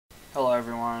Hello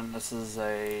everyone, this is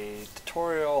a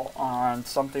tutorial on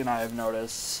something I have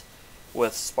noticed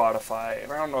with Spotify,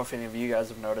 and I don't know if any of you guys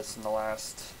have noticed in the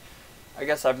last, I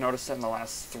guess I've noticed it in the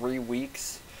last 3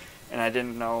 weeks, and I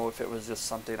didn't know if it was just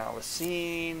something I was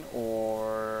seeing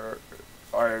or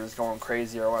I was going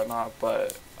crazy or whatnot,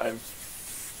 but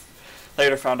I've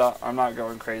later found out I'm not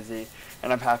going crazy,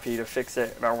 and I'm happy to fix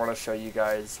it, and I want to show you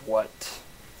guys what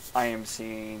I am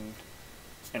seeing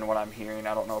and what I'm hearing.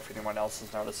 I don't know if anyone else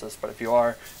has noticed this, but if you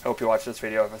are, I hope you watch this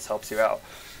video and this helps you out.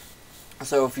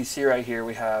 So if you see right here,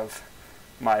 we have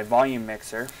my volume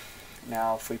mixer.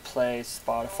 Now if we play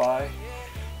Spotify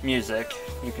music,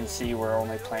 you can see we're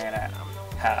only playing at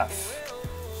half,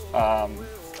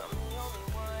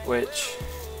 which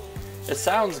it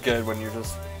sounds good when you're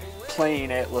just playing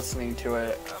it, listening to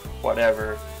it,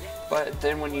 whatever, but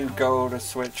then when you go to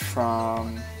switch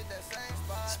from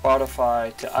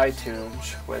Spotify to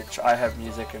iTunes, which I have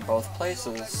music in both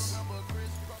places,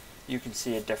 you can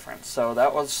see a difference. So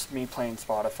that was me playing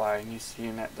Spotify, and you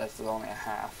see that that's only a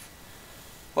half.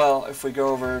 Well, if we go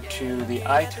over to the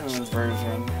iTunes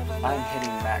version, I'm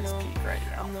hitting max peak right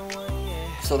now.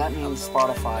 So that means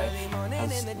Spotify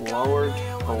has lowered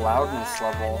the loudness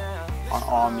level on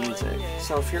all music.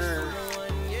 So if you're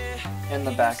in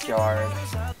the backyard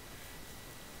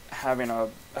having a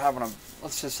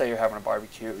let's just say you're having a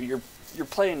barbecue, you're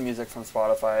playing music from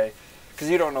Spotify because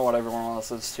you don't know what everyone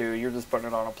listens to, you're just putting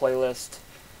it on a playlist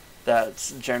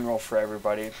that's general for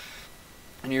everybody,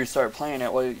 and you start playing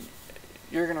it. Well,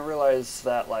 you're gonna realize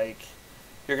that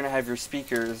you're gonna have your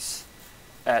speakers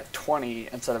at 20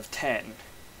 instead of 10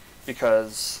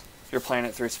 because you're playing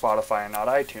it through Spotify and not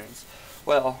iTunes.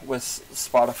 Well, with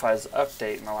Spotify's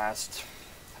update in the last,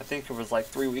 I think it was like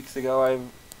 3 weeks ago,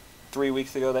 3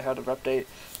 weeks ago they had an update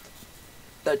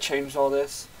that changed all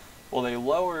this. Well, they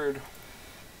lowered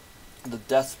the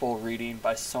decibel reading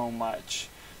by so much.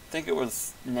 I think it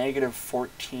was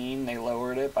 -14. They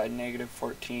lowered it by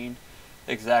 -14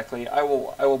 exactly. I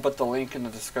will put the link in the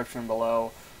description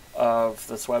below of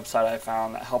this website I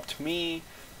found that helped me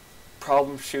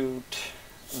troubleshoot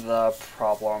the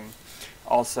problem.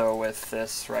 Also with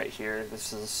this right here,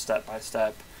 this is step by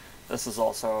step. This is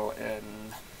also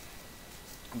in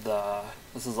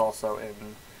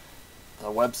the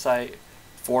website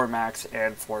for Macs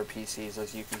and for PCs,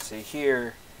 as you can see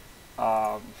here.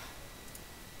 But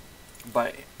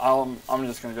I'm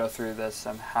just going to go through this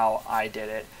and how I did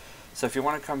it. So if you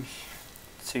want to come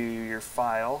to your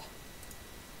file,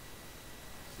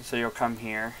 so you'll come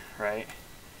here, right?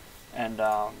 And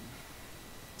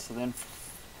so then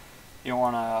you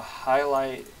want to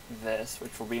highlight this,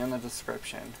 which will be in the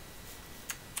description.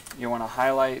 You want to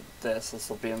highlight this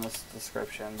will be in this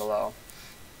description below.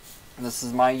 And this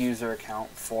is my user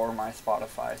account for my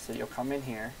Spotify, so you'll come in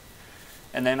here,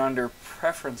 and then under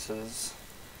preferences,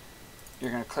 you're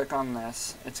going to click on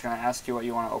this. It's going to ask you what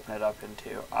you want to open it up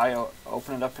into. I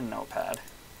open it up in Notepad,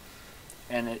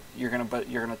 and you're going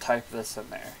to type this in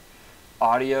there.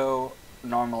 Audio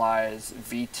normalize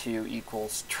V2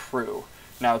 equals true.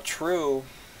 Now true,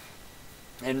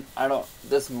 and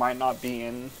this might not be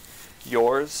in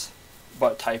yours,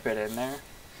 but type it in there.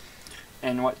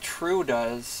 And what true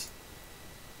does,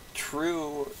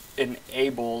 true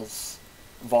enables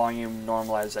volume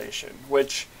normalization,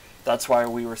 which that's why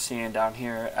we were seeing down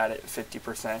here at it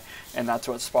 50%, and that's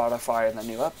what Spotify in the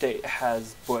new update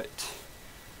has put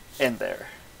in there,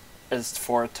 is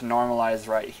for it to normalize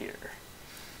right here.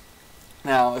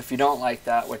 Now, if you don't like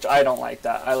that, which I don't like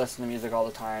that, I listen to music all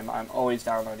the time, I'm always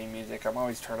downloading music, I'm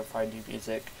always trying to find new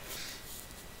music.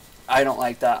 I don't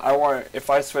like that. If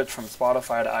I switch from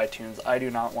Spotify to iTunes, I do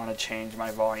not want to change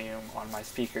my volume on my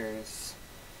speakers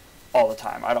all the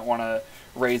time. I don't want to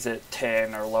raise it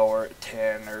 10 or lower it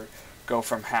 10 or go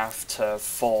from half to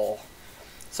full.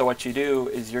 So what you do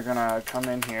is you're going to come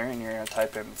in here and you're going to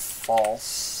type in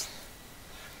false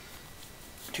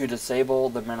to disable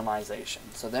the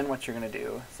minimization. So then what you're going to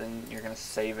do is then you're going to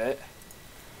save it.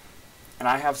 And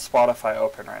I have Spotify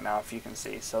open right now, if you can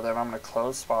see. So then I'm going to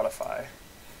close Spotify.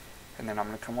 And then I'm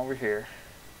going to come over here,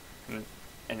 and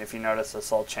if you notice,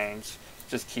 this all changed.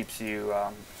 It just keeps you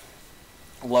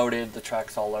loaded, the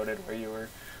track's all loaded where you were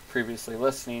previously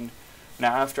listening.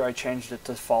 Now after I changed it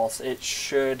to false, it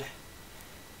should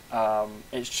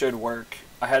work.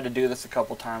 I had to do this a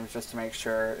couple times just to make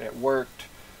sure it worked,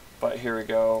 but here we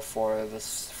go for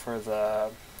the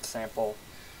sample.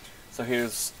 So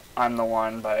here's I'm the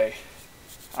One by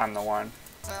I'm the One.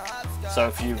 So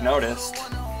if you've noticed,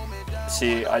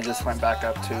 see, I just went back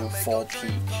up to full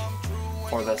peak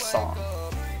for this song.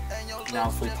 Now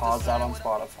if we pause that on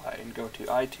Spotify and go to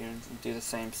iTunes and do the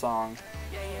same song,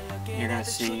 you're going to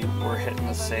see we're hitting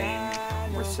the same,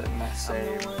 we're sitting the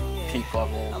same peak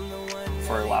level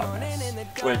for loudness,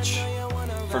 which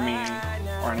for me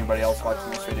or anybody else watching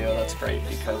this video, that's great,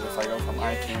 because if I go from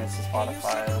iTunes to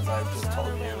Spotify, as I've just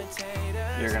told you,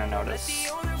 you're going to notice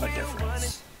a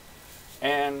difference.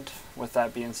 And with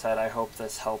that being said, I hope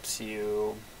this helps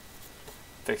you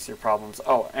fix your problems.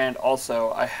 Oh, and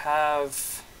also I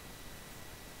have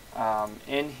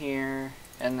in here,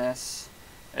 in this,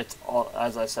 it's all,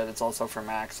 as I said, it's also for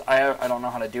Macs. I don't know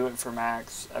how to do it for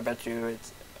Macs. I bet you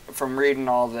it's, from reading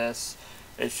all this,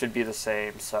 it should be the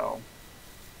same. So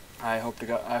I hope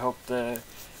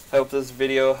this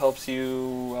video helps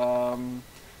you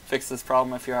fix this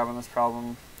problem if you're having this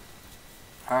problem.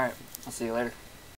 Alright, I'll see you later.